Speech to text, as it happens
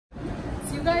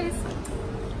you guys.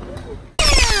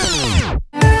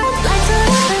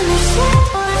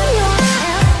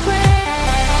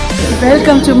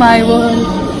 Welcome to my world.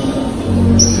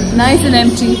 Nice and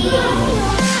empty.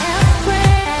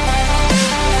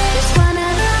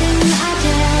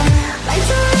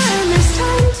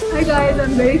 Hi guys,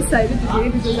 I'm very excited today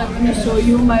because I'm going to show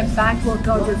you my back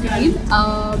workout routine.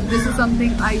 This is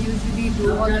something I usually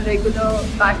do on a regular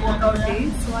back workout day,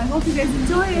 so I hope you guys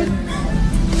enjoy it.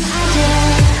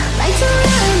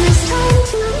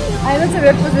 I know it's a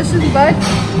weird position, but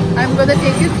I'm going to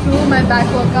take you through my back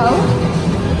workout,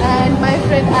 and my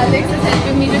friend Alex is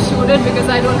helping me to shoot it because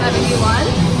I don't have anyone.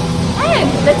 And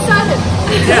let's start it.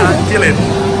 Yeah, kill it.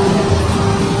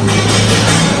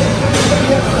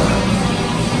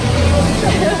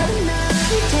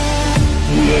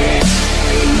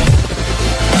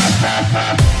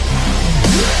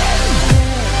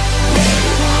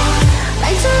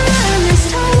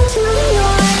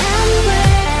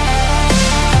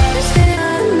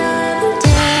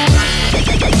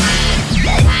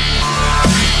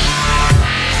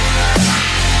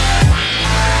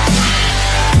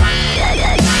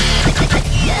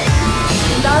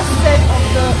 Last set of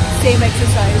the same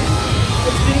exercise.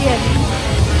 It's pretty heavy.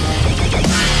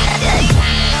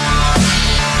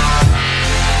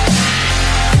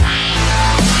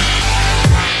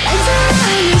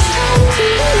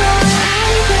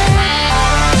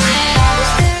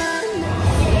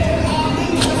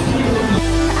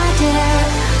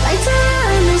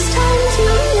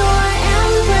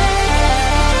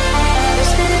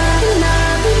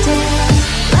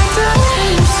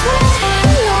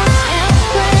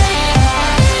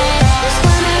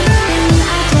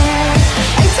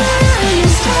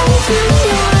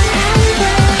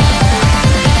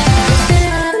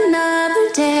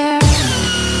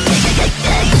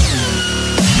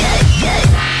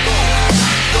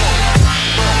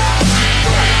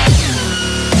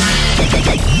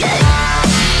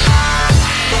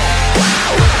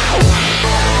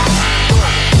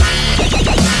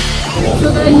 So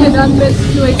then we're done with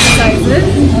 2 exercises.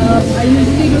 I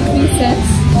usually do 3 sets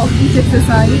of each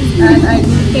exercise, and I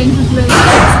do 10 to 12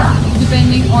 sets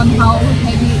depending on how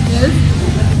heavy it is.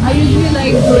 I usually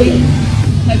like doing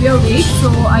heavier weight, so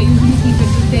I usually keep it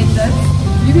to 10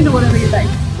 reps. You can do whatever you like.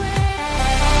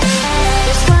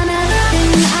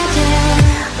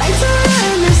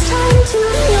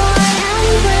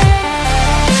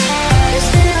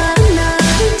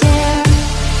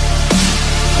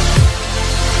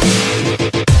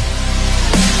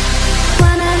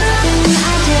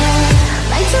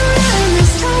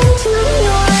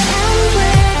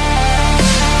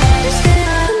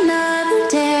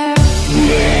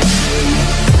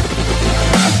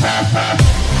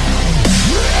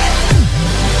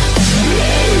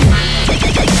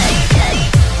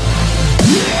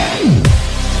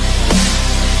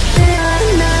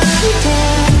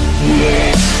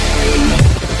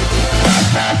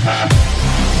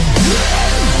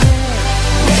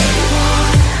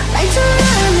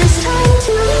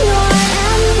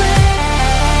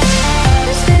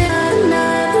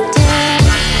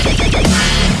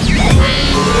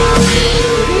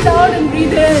 Breathe out and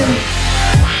breathe in.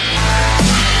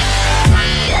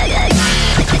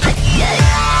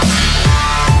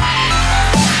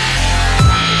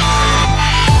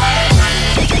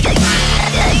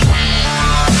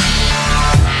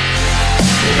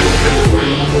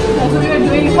 That's what we are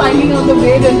doing, finding out the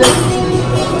weight and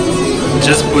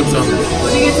Just put some.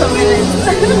 putting it somewhere else.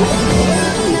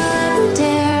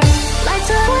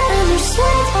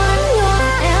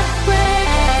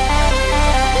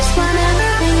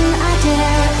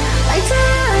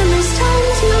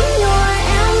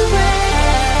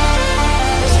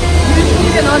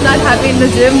 We're not that happy in the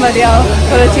gym, but yeah,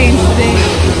 for a change today.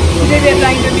 Today we are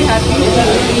trying to be happy.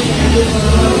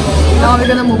 Now we're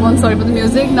gonna move on, sorry for the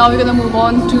music. Now we're gonna move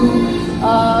on to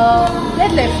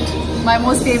deadlift. My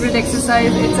most favorite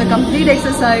exercise. It's a complete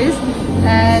exercise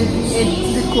and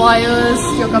it requires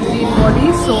your complete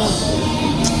body. So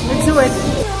let's do it.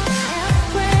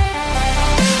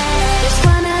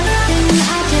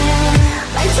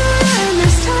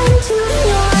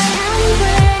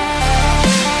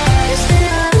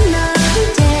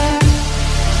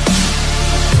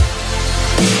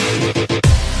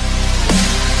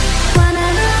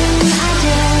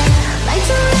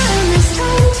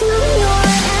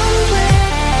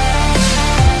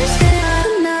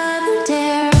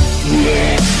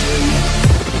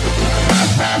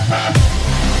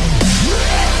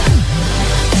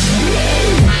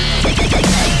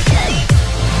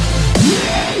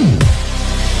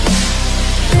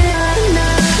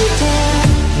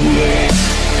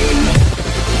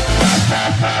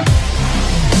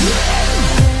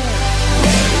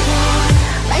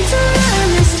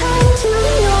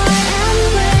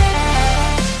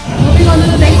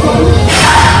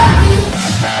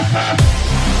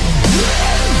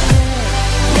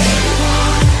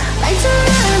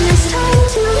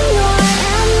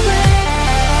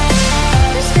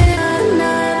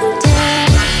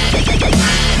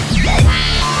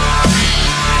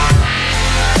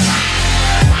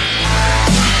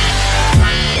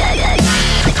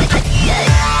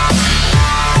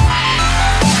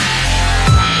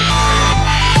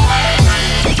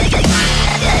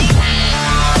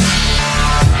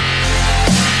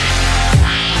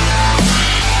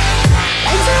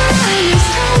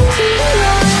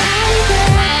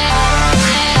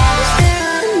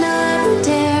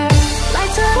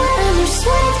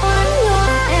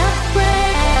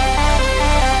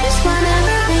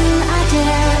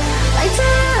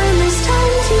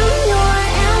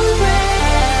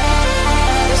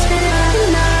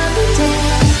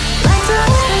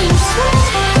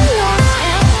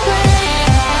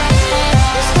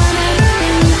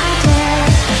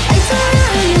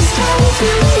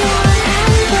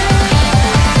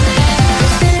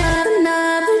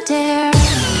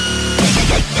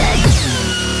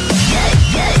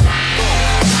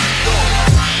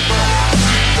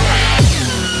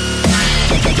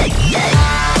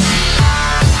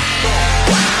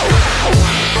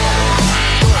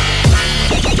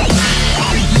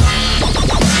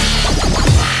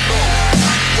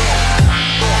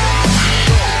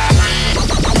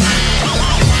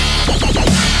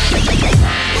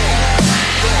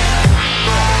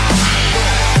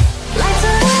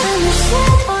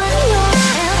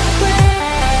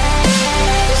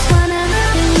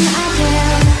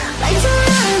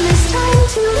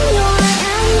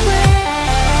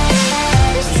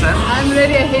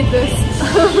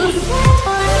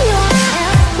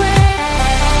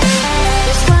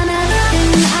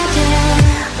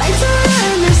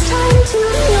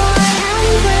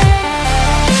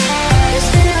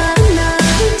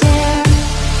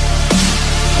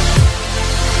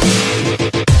 How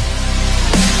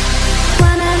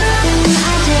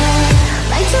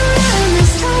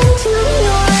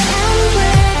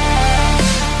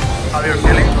are you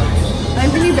feeling? I'm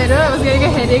feeling better. I was getting a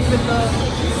headache with the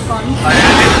fun. Are you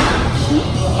ready?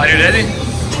 Are you ready?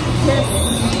 Yes.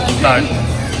 Start.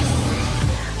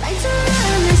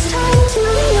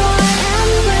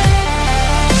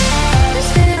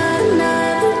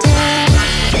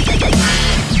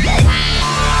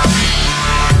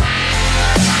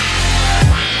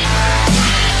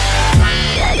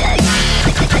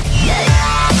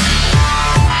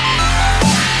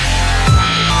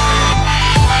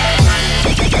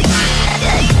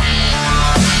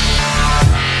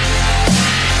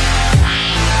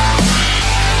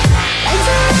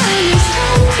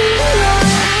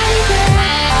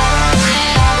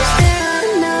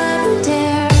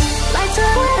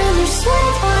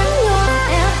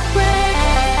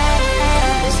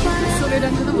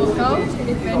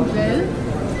 It went well,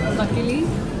 luckily,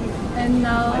 and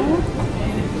now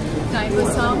time for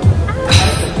some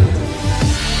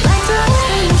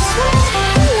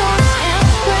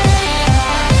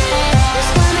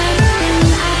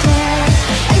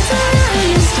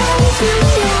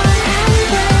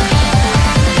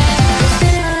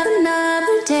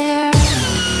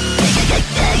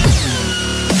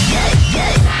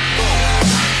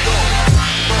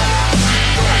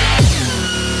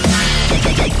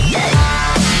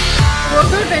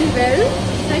workout went well.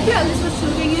 Thank you, Alice, for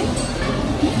shooting it.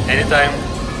 Anytime.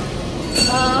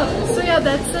 So yeah,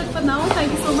 that's it for now.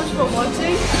 Thank you so much for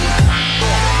watching.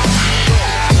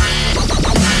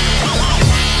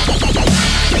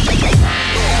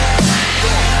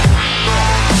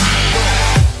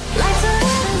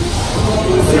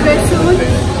 See you guys soon.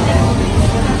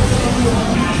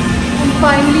 And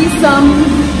finally, some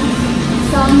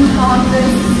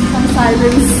calmness, some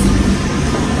silence.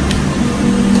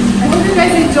 I hope you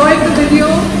guys enjoyed the video.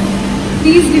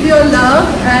 Please give your love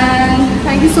and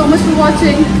thank you so much for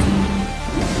watching.